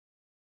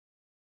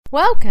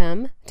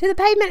Welcome to the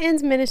Pavement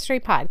Ends Ministry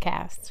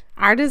podcast.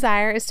 Our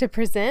desire is to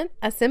present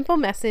a simple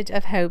message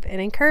of hope and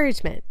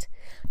encouragement.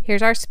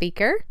 Here's our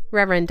speaker,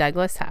 Reverend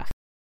Douglas Huff.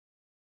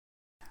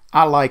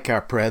 I like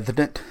our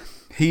president.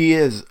 He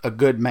is a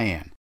good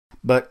man,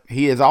 but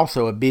he is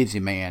also a busy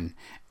man,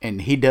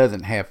 and he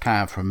doesn't have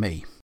time for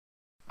me.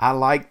 I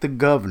like the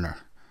governor,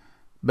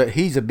 but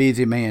he's a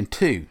busy man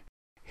too.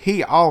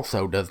 He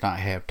also does not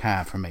have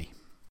time for me.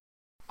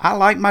 I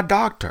like my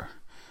doctor,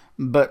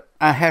 but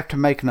I have to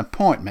make an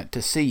appointment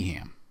to see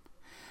him.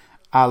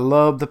 I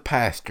love the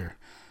pastor,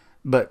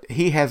 but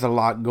he has a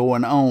lot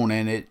going on,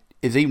 and it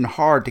is even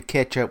hard to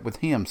catch up with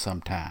him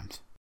sometimes.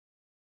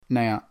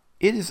 Now,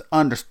 it is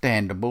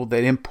understandable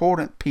that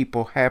important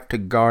people have to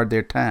guard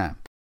their time.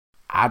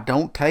 I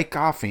don't take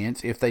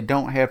offense if they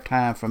don't have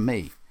time for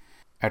me.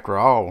 After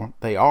all,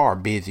 they are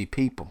busy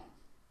people.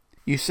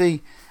 You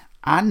see,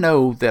 I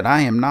know that I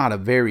am not a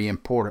very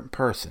important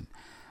person,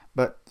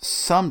 but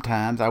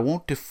sometimes I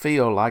want to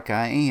feel like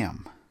I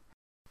am.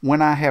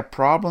 When I have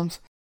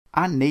problems,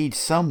 I need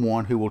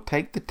someone who will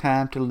take the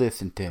time to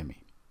listen to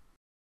me.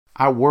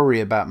 I worry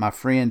about my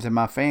friends and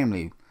my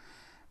family,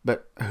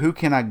 but who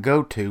can I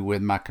go to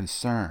with my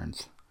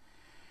concerns?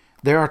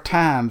 There are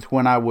times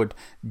when I would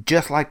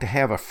just like to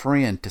have a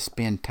friend to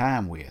spend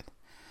time with,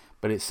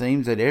 but it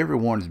seems that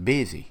everyone's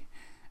busy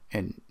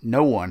and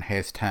no one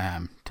has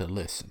time to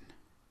listen.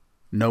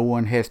 No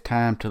one has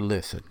time to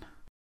listen.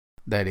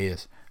 That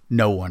is,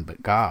 no one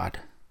but God.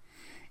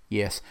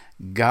 Yes,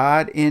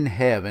 God in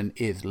heaven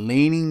is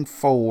leaning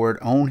forward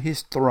on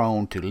his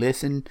throne to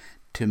listen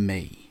to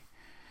me.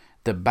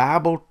 The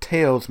Bible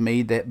tells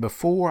me that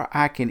before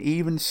I can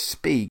even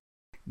speak,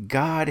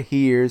 God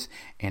hears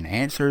and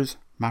answers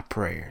my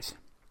prayers.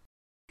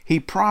 He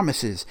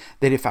promises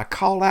that if I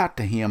call out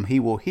to him, he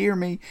will hear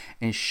me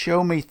and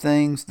show me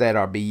things that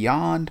are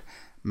beyond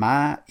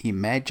my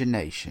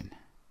imagination.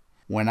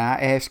 When I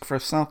ask for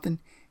something,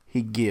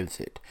 he gives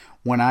it.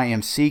 When I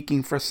am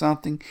seeking for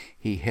something,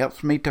 he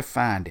helps me to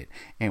find it.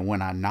 And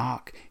when I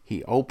knock,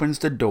 he opens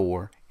the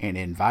door and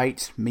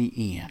invites me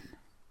in.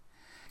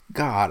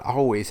 God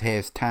always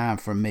has time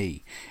for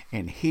me,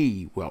 and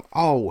he will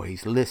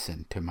always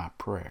listen to my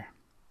prayer.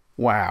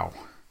 Wow.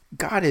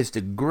 God is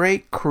the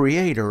great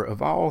creator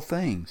of all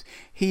things.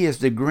 He is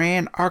the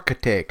grand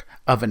architect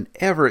of an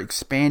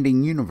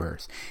ever-expanding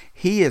universe.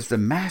 He is the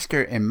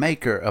master and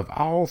maker of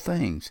all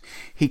things.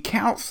 He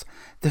counts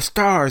the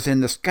stars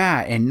in the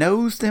sky and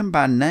knows them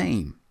by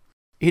name.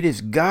 It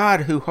is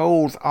God who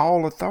holds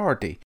all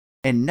authority,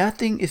 and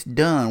nothing is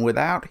done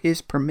without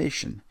his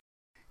permission.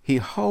 He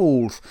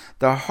holds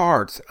the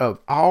hearts of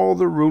all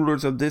the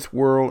rulers of this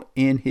world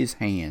in his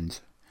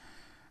hands.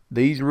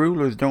 These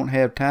rulers don't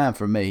have time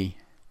for me,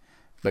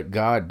 but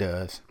God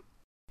does.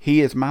 He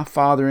is my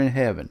Father in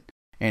heaven,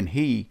 and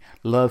he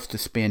loves to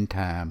spend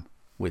time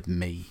with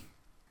me.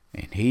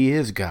 And he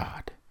is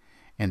God.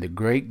 And the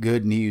great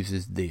good news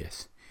is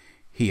this: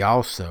 he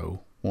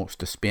also wants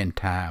to spend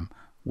time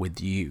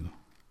with you.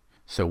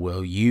 So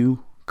will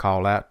you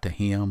call out to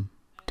him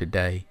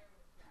today?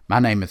 My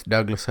name is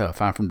Douglas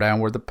Huff. I'm from down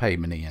where the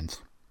pavement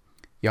ends.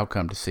 Y'all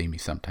come to see me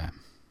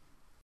sometime.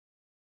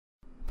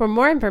 For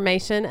more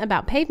information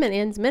about Pavement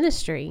Ends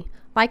Ministry,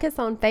 like us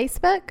on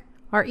Facebook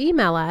or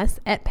email us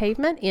at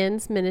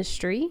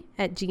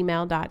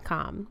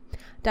pavementendsministry@gmail.com.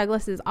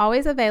 Douglas is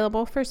always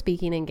available for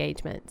speaking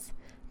engagements.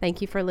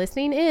 Thank you for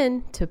listening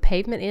in to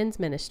Pavement Ends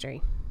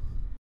Ministry.